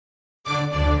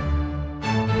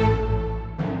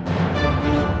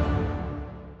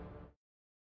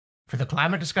For the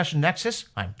Climate Discussion Nexus,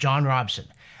 I'm John Robson,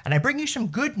 and I bring you some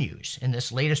good news in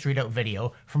this latest readout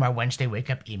video from our Wednesday Wake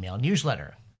Up email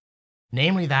newsletter.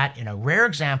 Namely that, in a rare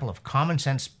example of common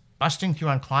sense busting through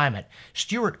on climate,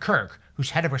 Stuart Kirk,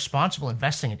 who's head of responsible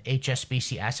investing at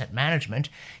HSBC Asset Management,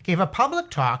 gave a public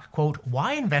talk, quote,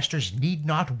 "Why investors need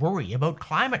not worry about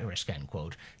climate risk," end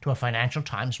quote, to a Financial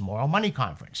Times Moral Money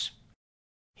conference.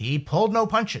 He pulled no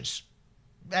punches.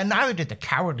 And neither did the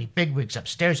cowardly bigwigs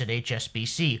upstairs at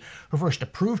HSBC, who first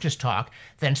approved his talk,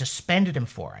 then suspended him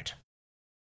for it.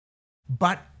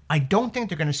 But I don't think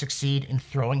they're going to succeed in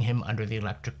throwing him under the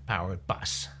electric-powered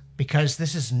bus, because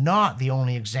this is not the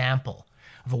only example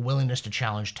of a willingness to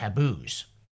challenge taboos.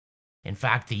 In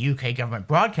fact, the UK government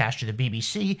broadcaster, the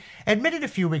BBC, admitted a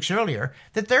few weeks earlier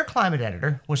that their climate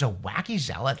editor was a wacky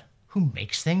zealot who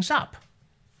makes things up.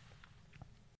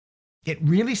 It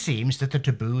really seems that the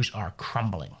taboos are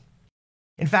crumbling.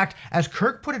 In fact, as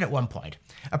Kirk put it at one point,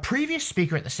 a previous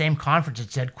speaker at the same conference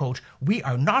had said, quote, "We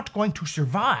are not going to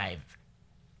survive."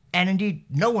 And indeed,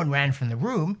 no one ran from the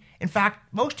room. In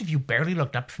fact, most of you barely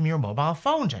looked up from your mobile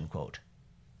phones, end quote.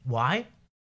 Why?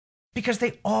 Because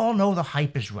they all know the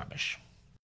hype is rubbish.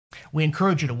 We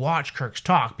encourage you to watch Kirk's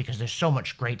talk because there's so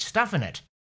much great stuff in it.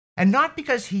 And not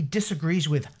because he disagrees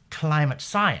with climate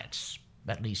science,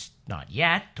 at least not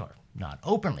yet, or not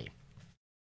openly.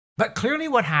 But clearly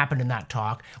what happened in that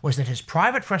talk was that his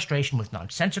private frustration with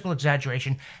nonsensical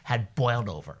exaggeration had boiled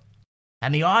over.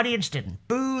 And the audience didn't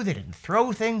boo, they didn't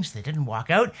throw things, they didn't walk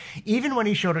out, even when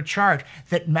he showed a chart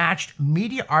that matched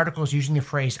media articles using the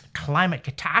phrase climate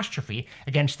catastrophe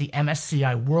against the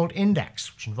MSCI World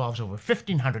Index, which involves over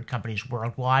 1,500 companies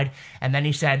worldwide. And then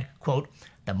he said, quote,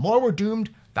 "The more we're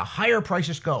doomed, the higher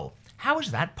prices go. How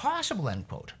is that possible?" end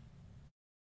quote.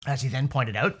 As he then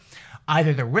pointed out,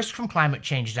 either the risk from climate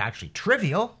change is actually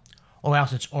trivial, or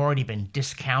else it's already been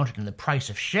discounted in the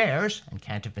price of shares and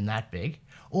can't have been that big,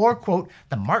 or, quote,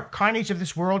 "The Mark Carneys of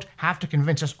this world have to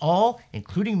convince us all,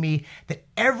 including me, that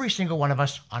every single one of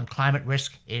us on climate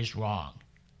risk is wrong.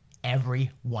 Every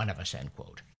one of us," end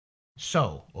quote.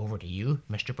 So, over to you,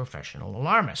 Mr. Professional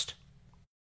Alarmist.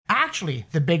 Actually,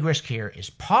 the big risk here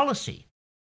is policy.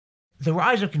 The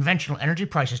rise of conventional energy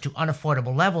prices to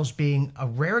unaffordable levels being a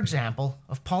rare example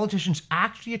of politicians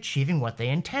actually achieving what they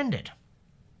intended.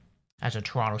 As a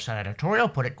Toronto Sun editorial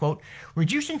put it, quote,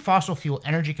 "Reducing fossil fuel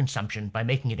energy consumption by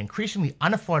making it increasingly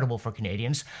unaffordable for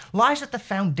Canadians lies at the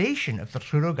foundation of the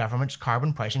Trudeau government's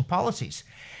carbon pricing policies.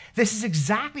 This is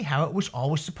exactly how it was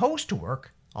always supposed to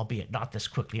work, albeit not this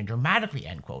quickly and dramatically,"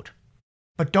 end quote.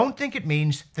 But don't think it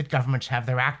means that governments have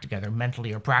their act together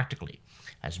mentally or practically.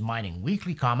 As Mining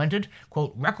Weekly commented,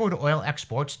 quote, "Record oil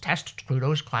exports test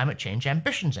Trudeau's climate change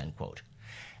ambitions," end quote.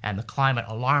 And the climate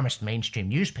alarmist mainstream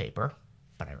newspaper,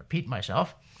 but I repeat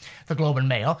myself, the Globe and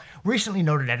Mail, recently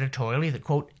noted editorially that,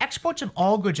 quote, "Exports of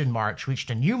all goods in March reached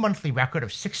a new monthly record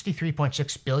of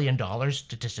 $63.6 billion,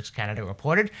 Statistics Canada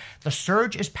reported. The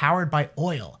surge is powered by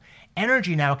oil.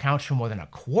 Energy now accounts for more than a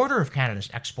quarter of Canada's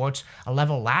exports, a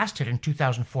level last hit in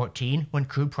 2014 when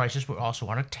crude prices were also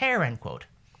on a tear," end quote.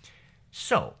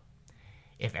 So,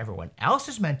 if everyone else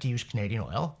is meant to use Canadian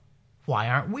oil, why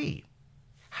aren't we?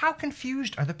 How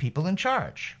confused are the people in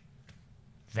charge?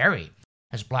 Very.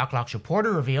 As Blacklock's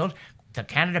reporter revealed, the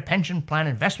Canada Pension Plan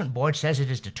Investment Board says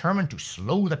it is determined to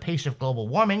slow the pace of global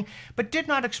warming, but did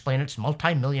not explain its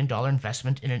multi-million-dollar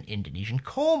investment in an Indonesian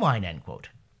coal mine, end quote.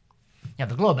 Now,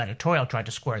 the Globe editorial tried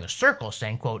to square the circle,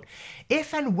 saying, quote,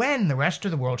 "If and when the rest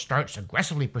of the world starts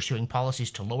aggressively pursuing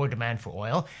policies to lower demand for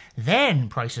oil, then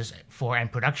prices for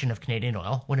and production of Canadian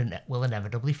oil will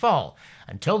inevitably fall.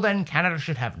 Until then, Canada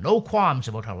should have no qualms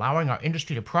about allowing our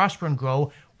industry to prosper and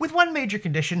grow, with one major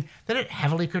condition, that it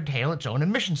heavily curtail its own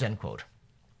emissions," end quote.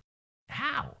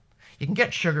 How? You can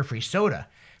get sugar-free soda,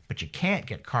 but you can't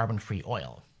get carbon-free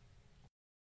oil.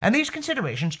 And these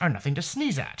considerations are nothing to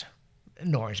sneeze at.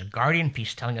 Nor is a Guardian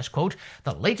piece telling us, quote,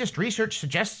 "The latest research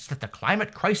suggests that the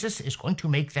climate crisis is going to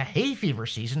make the hay fever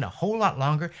season a whole lot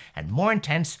longer and more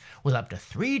intense, with up to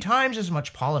 3 times as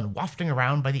much pollen wafting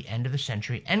around by the end of the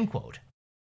century," end quote.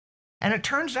 And it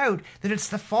turns out that it's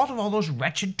the fault of all those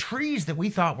wretched trees that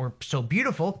we thought were so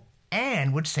beautiful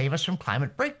and would save us from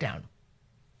climate breakdown.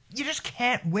 You just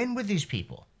can't win with these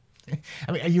people.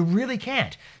 I mean, you really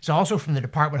can't. It's also from the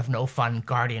Department of No Fun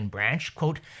Guardian branch,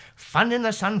 quote, "Fun in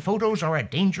the sun photos are a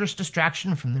dangerous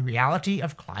distraction from the reality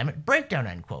of climate breakdown,"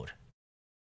 end quote.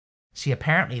 See,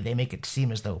 apparently they make it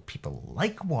seem as though people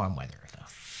like warm weather, the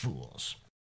fools.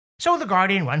 So the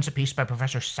Guardian runs a piece by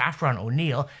Professor Saffron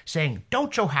O'Neill saying,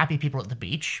 "Don't show happy people at the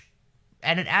beach,"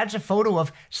 and it adds a photo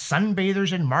of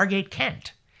sunbathers in Margate,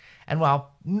 Kent. And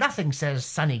while nothing says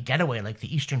sunny getaway like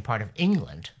the eastern part of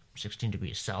England, 16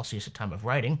 degrees Celsius at time of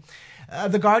writing,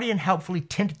 The Guardian helpfully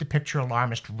tinted the picture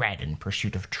alarmist red in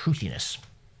pursuit of truthiness.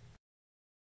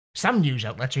 Some news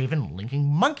outlets are even linking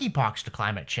monkeypox to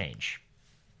climate change.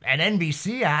 And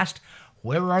NBC asked,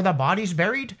 where are the bodies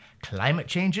buried? Climate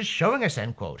change is showing us,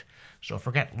 end quote. So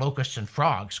forget locusts and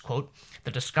frogs, quote.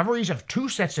 The discoveries of 2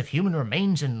 sets of human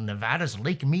remains in Nevada's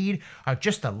Lake Mead are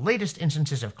just the latest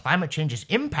instances of climate change's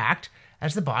impact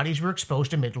as the bodies were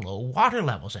exposed amid low water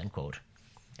levels, end quote.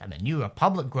 And the New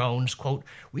Republic groans, quote,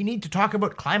 we need to talk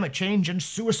about climate change and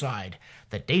suicide.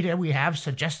 The data we have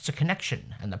suggests a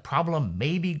connection, and the problem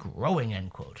may be growing,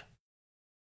 end quote.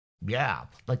 Yeah,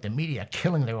 like the media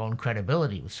killing their own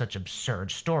credibility with such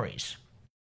absurd stories.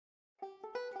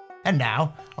 And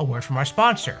now, a word from our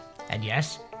sponsor. And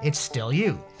yes, it's still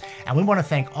you. And we want to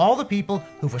thank all the people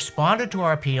who've responded to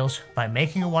our appeals by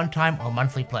making a one-time or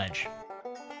monthly pledge.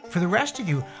 For the rest of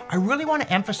you, I really want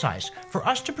to emphasize, for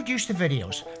us to produce the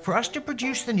videos, for us to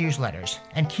produce the newsletters,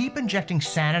 and keep injecting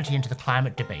sanity into the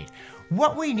climate debate,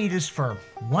 what we need is for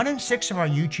 1 in 6 of our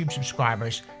YouTube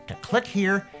subscribers to click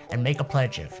here and make a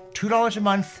pledge of $2 a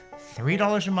month,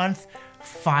 $3 a month,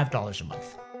 $5 a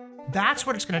month. That's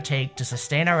what it's going to take to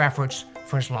sustain our efforts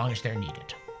for as long as they're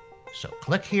needed. So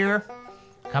click here,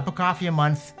 cup of coffee a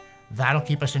month, that'll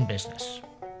keep us in business.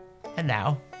 And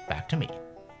now, back to me.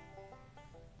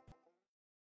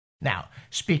 Now,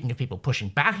 speaking of people pushing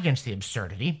back against the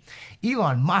absurdity,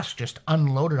 Elon Musk just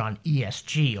unloaded on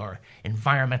ESG, or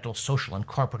environmental, social, and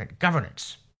corporate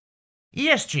governance.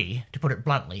 ESG, to put it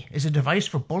bluntly, is a device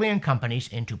for bullying companies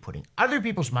into putting other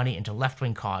people's money into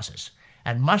left-wing causes.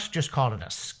 And Musk just called it a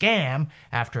scam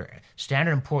after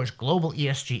Standard & Poor's Global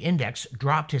ESG Index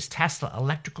dropped his Tesla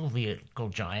electrical vehicle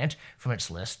giant from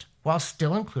its list while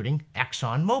still including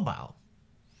ExxonMobil.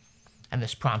 And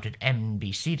this prompted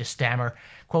NBC to stammer,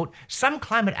 quote, some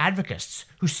climate advocates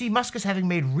who see Musk as having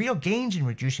made real gains in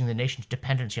reducing the nation's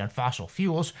dependency on fossil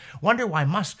fuels wonder why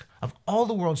Musk, of all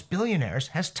the world's billionaires,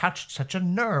 has touched such a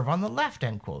nerve on the left,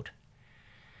 end quote.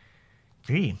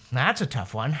 Gee, that's a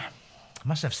tough one. It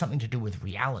must have something to do with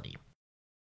reality.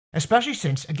 Especially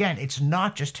since, again, it's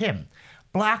not just him.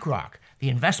 BlackRock, the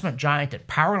investment giant that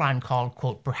Powerline called,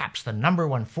 quote, perhaps the number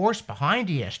one force behind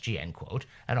ESG, end quote,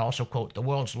 and also, quote, the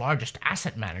world's largest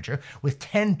asset manager with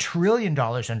 $10 trillion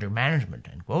under management,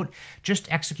 end quote,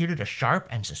 just executed a sharp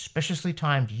and suspiciously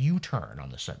timed U-turn on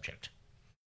the subject.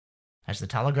 As the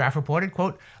Telegraph reported,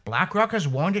 quote, BlackRock has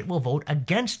warned it will vote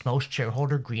against most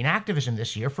shareholder green activism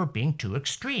this year for being too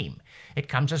extreme. It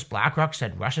comes as BlackRock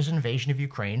said Russia's invasion of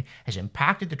Ukraine has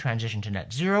impacted the transition to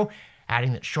net zero,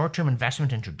 adding that short-term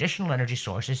investment in traditional energy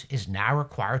sources is now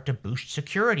required to boost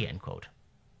security, end quote.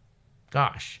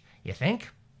 Gosh, you think?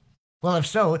 Well, if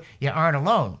so, you aren't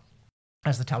alone.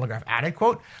 As the Telegraph added,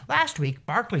 quote, last week,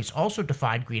 Barclays also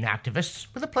defied green activists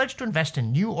with a pledge to invest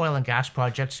in new oil and gas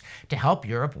projects to help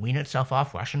Europe wean itself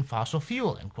off Russian fossil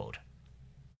fuel, end quote.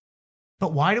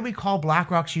 But why do we call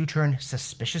BlackRock's U-turn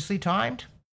suspiciously timed?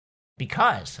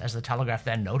 Because, as the Telegraph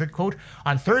then noted, quote,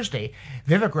 on Thursday,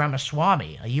 Vivek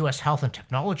Ramaswamy, a U.S. health and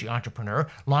technology entrepreneur,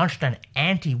 launched an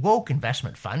anti-woke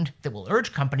investment fund that will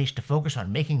urge companies to focus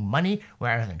on making money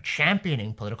rather than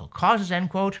championing political causes, end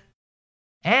quote.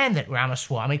 And that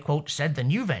Ramaswamy, quote, said the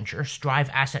new venture, Strive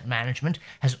Asset Management,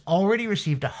 has already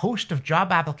received a host of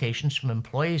job applications from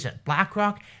employees at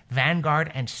BlackRock,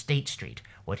 Vanguard, and State Street,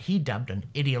 what he dubbed an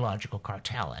ideological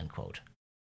cartel, end quote.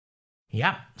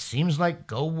 Yep, seems like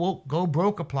go woke, go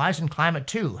broke applies in climate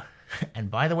too.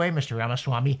 And by the way, Mr.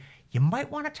 Ramaswamy, you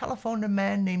might want to telephone a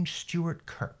man named Stuart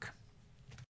Kirk.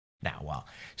 Now, while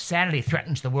sanity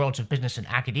threatens the worlds of business and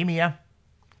academia,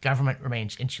 government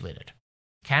remains insulated.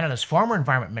 Canada's former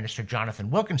Environment Minister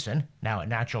Jonathan Wilkinson, now at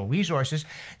Natural Resources,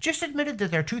 just admitted that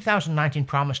their 2019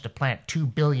 promise to plant 2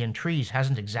 billion trees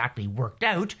hasn't exactly worked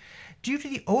out due to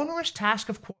the onerous task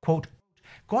of, quote,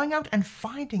 going out and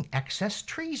finding excess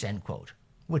trees, end quote,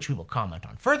 which we will comment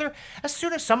on further as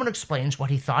soon as someone explains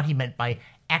what he thought he meant by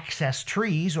excess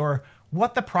trees or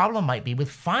what the problem might be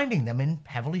with finding them in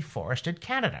heavily forested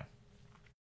Canada.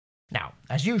 Now,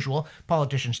 as usual,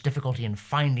 politicians' difficulty in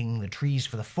finding the trees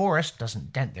for the forest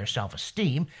doesn't dent their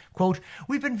self-esteem. Quote,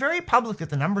 we've been very public that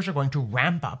the numbers are going to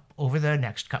ramp up over the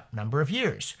next number of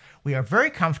years. We are very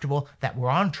comfortable that we're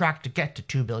on track to get to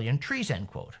 2 billion trees, end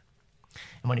quote.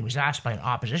 And when he was asked by an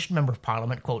opposition member of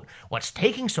Parliament, quote, what's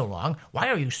taking so long? Why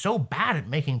are you so bad at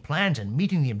making plans and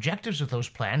meeting the objectives of those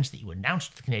plans that you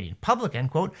announced to the Canadian public,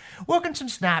 end quote, Wilkinson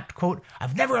snapped, quote,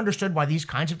 I've never understood why these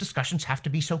kinds of discussions have to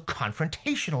be so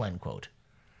confrontational, end quote.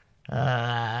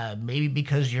 Maybe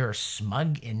because you're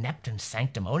smug, inept, and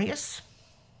sanctimonious?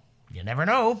 You never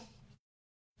know.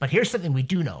 But here's something we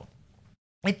do know.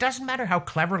 It doesn't matter how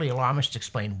cleverly alarmists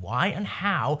explain why and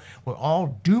how we're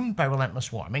all doomed by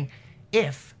relentless warming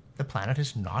if the planet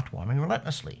is not warming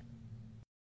relentlessly.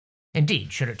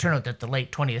 Indeed, should it turn out that the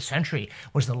late 20th century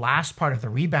was the last part of the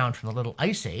rebound from the Little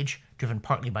Ice Age, driven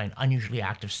partly by an unusually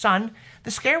active sun,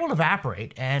 the scare will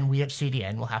evaporate and we at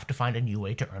CDN will have to find a new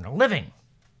way to earn a living.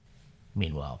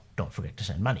 Meanwhile, don't forget to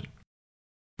send money.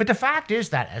 But the fact is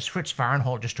that, as Fritz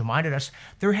Fahrenhold just reminded us,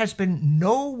 there has been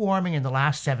no warming in the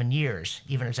last 7 years,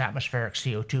 even as atmospheric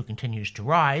CO2 continues to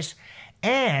rise,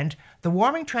 and the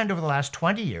warming trend over the last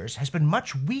 20 years has been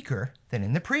much weaker than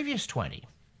in the previous 20.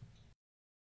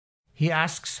 He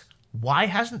asks, why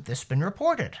hasn't this been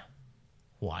reported?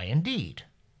 Why indeed?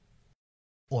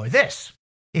 Or this.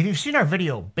 If you've seen our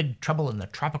video, Big Trouble in the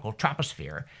Tropical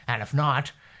Troposphere, and if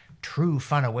not, true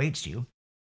fun awaits you,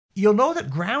 you'll know that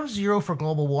ground zero for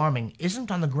global warming isn't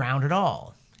on the ground at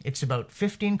all. It's about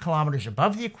 15 kilometers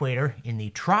above the equator in the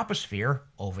troposphere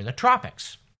over the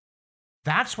tropics.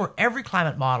 That's where every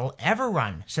climate model ever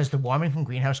run says the warming from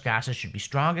greenhouse gases should be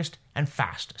strongest and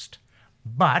fastest.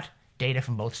 But data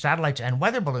from both satellites and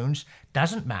weather balloons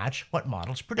doesn't match what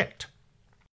models predict,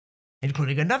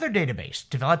 including another database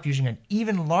developed using an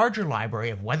even larger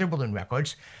library of weather balloon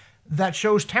records that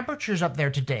shows temperatures up there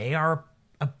today are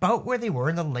about where they were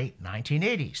in the late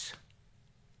 1980s.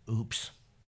 Oops.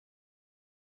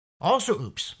 Also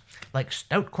oops. Like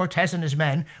stout Cortez and his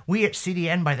men, we at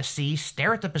CDN by the sea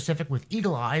stare at the Pacific with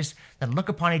eagle eyes, then look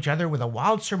upon each other with a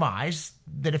wild surmise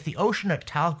that if the ocean at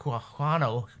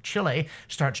Talcahuano, Chile,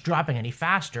 starts dropping any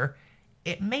faster,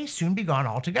 it may soon be gone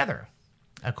altogether.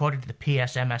 According to the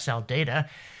PSMSL data,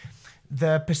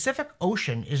 the Pacific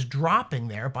Ocean is dropping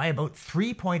there by about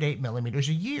 3.8 millimeters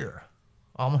a year,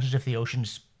 almost as if the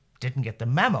oceans didn't get the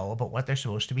memo about what they're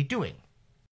supposed to be doing.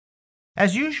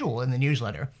 As usual in the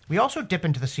newsletter, we also dip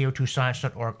into the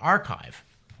CO2science.org archive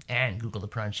and Google the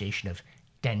pronunciation of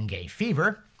dengue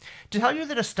fever to tell you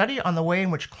that a study on the way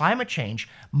in which climate change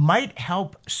might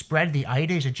help spread the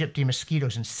Aedes aegypti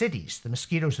mosquitoes in cities, the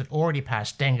mosquitoes that already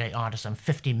pass dengue on to some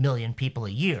 50 million people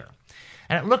a year.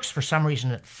 And it looks for some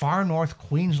reason at far north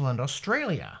Queensland,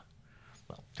 Australia.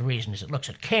 Well, the reason is it looks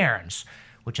at Cairns,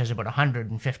 which has about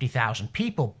 150,000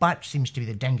 people, but seems to be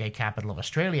the dengue capital of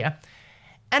Australia.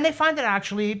 And they find that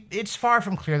actually it's far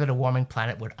from clear that a warming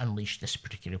planet would unleash this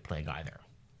particular plague either.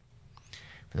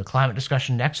 For the Climate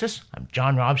Discussion Nexus, I'm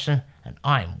John Robson, and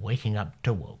I'm waking up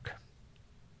to woke.